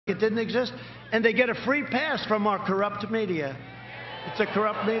it didn't exist, and they get a free pass from our corrupt media. It's a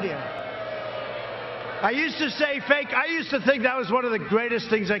corrupt media. I used to say fake. I used to think that was one of the greatest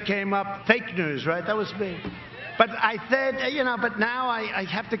things that came up. Fake news, right? That was me. But I said, but now I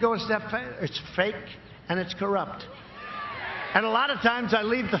have to go a step further. It's fake and it's corrupt. And a lot of times I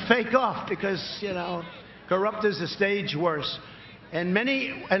leave the fake off because, corrupt is a stage worse. And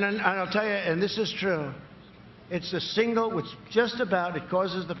I'll tell you, and this is true, it's the single, which just about, it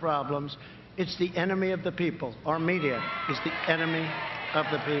causes the problems. It's the enemy of the people. Our media is the enemy of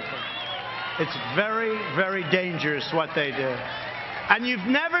the people. It's very, very dangerous what they do. And you've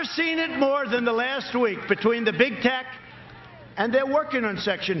never seen it more than the last week between the big tech, and they're working on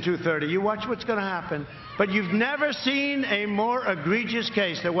Section 230. You watch what's going to happen. But you've never seen a more egregious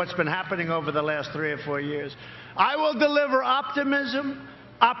case than what's been happening over the last 3 or 4 years. I will deliver optimism,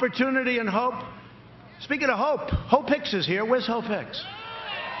 opportunity, and hope. Speaking of hope, Hope Hicks is here. Where's Hope Hicks?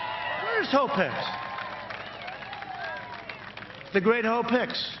 Where's Hope Hicks? The great Hope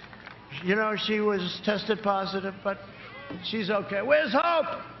Hicks. She was tested positive, but she's okay. Where's Hope?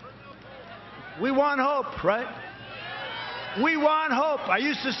 We want hope, right? We want hope. I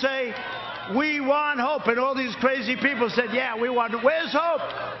used to say, we want hope, and all these crazy people said, yeah, we want it. Where's Hope?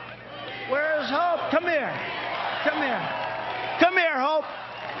 Where's Hope? Come here. Come here. Come here, Hope.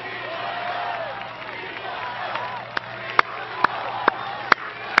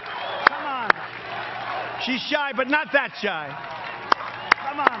 Come on. She's shy, but not that shy.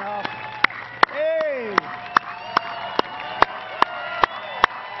 Come on, Hope. Hey.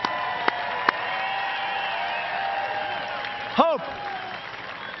 Hope.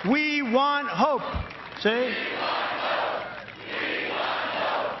 We want hope. See? We want hope. We want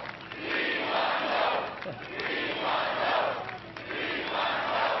hope. We want hope. We want hope. We want hope. We want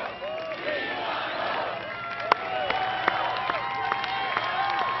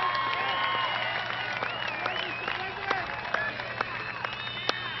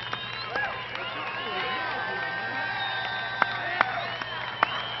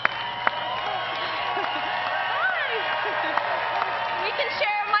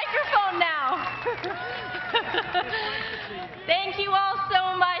Thank you all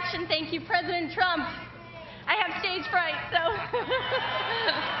so much, and thank you, President Trump. I have stage fright, so.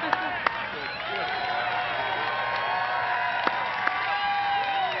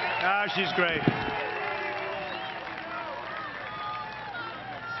 She's great.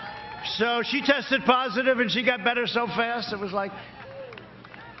 So she tested positive, and she got better so fast. It was like,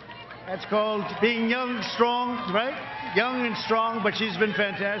 that's called being young, strong, right? Young and strong, but she's been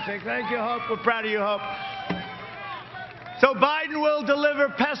fantastic. Thank you, Hope. We're proud of you, Hope. So Biden will deliver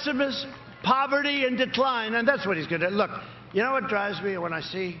pessimism, poverty, and decline, and that's what he's going to do. Look, you know what drives me when I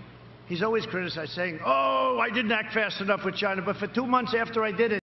see, he's always criticized, saying, oh, I didn't act fast enough with China, but for 2 months after I did it,